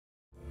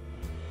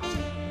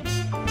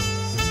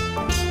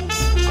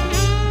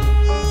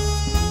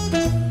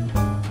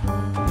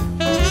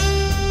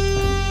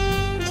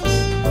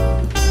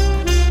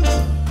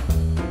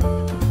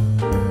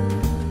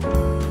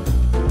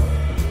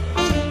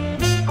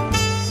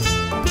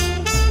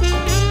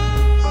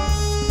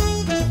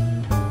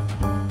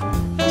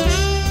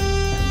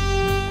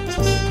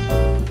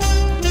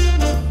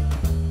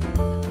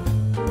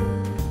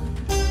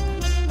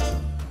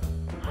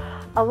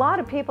A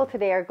lot of people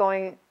today are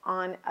going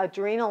on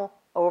adrenal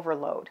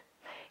overload.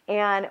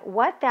 And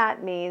what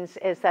that means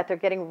is that they're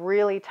getting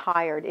really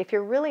tired. If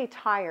you're really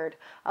tired,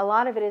 a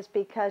lot of it is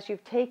because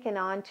you've taken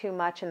on too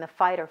much in the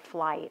fight or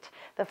flight.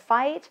 The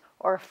fight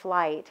or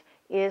flight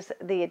is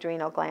the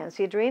adrenal glands.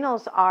 The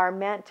adrenals are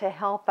meant to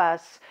help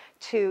us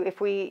to, if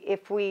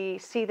we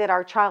see that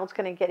our child's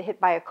going to get hit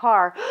by a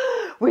car,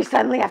 we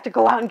suddenly have to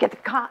go out and get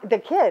the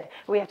kid.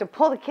 We have to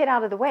pull the kid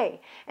out of the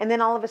way. And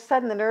then all of a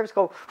sudden the nerves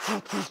go,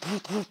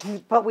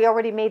 but we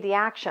already made the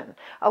action.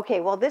 Okay,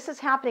 well, this is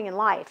happening in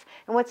life.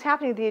 And what's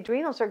happening, the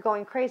adrenals are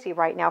going crazy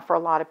right now for a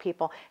lot of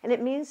people. And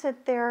it means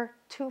that they're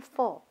too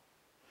full.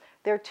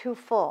 They're too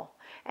full.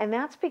 And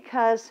that's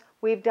because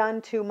we've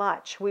done too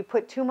much. We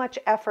put too much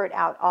effort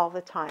out all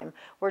the time.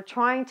 We're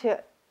trying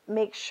to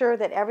make sure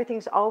that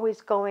everything's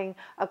always going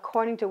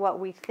according to what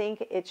we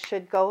think it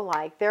should go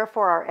like.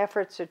 Therefore, our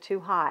efforts are too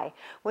high.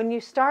 When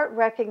you start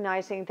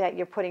recognizing that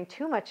you're putting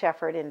too much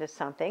effort into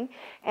something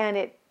and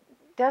it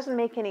doesn't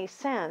make any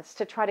sense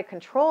to try to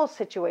control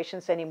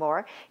situations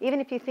anymore, even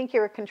if you think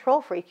you're a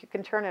control freak, you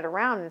can turn it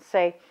around and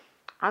say,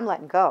 I'm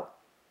letting go.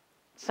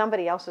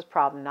 Somebody else's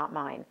problem, not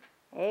mine.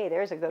 Hey,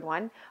 there's a good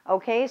one.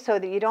 Okay, so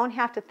that you don't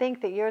have to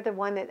think that you're the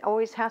one that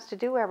always has to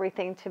do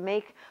everything to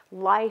make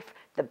life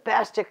the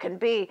best it can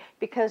be,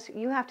 because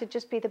you have to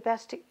just be the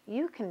best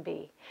you can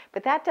be.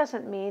 But that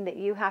doesn't mean that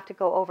you have to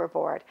go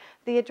overboard.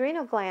 The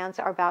adrenal glands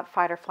are about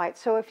fight or flight.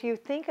 So if you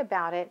think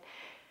about it,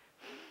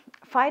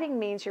 fighting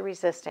means you're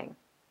resisting.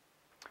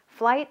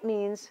 Flight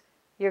means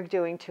you're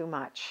doing too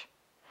much.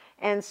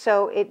 And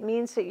so it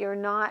means that you're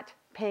not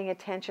paying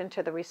attention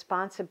to the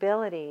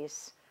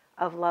responsibilities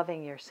of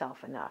loving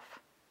yourself enough.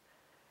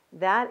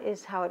 That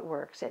is how it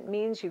works. It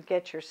means you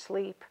get your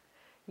sleep.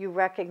 You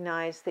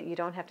recognize that you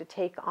don't have to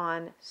take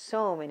on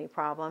so many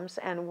problems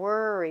and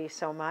worry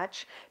so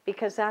much,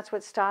 because that's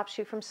what stops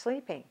you from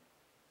sleeping.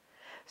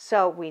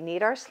 So we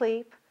need our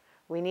sleep.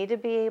 We need to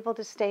be able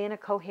to stay in a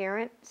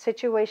coherent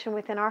situation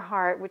within our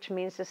heart, which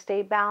means to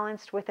stay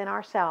balanced within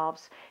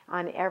ourselves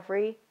on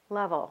every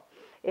level.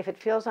 If it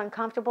feels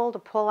uncomfortable to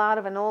pull out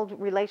of an old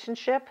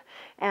relationship,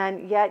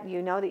 and yet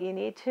you know that you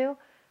need to,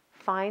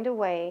 find a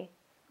way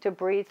to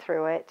breathe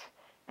through it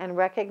and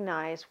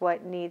recognize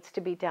what needs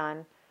to be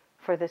done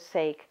for the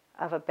sake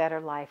of a better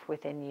life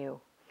within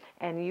you.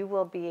 And you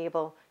will be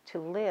able to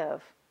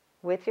live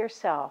with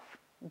yourself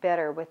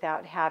better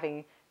without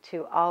having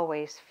to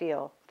always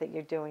feel that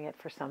you're doing it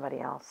for somebody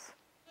else.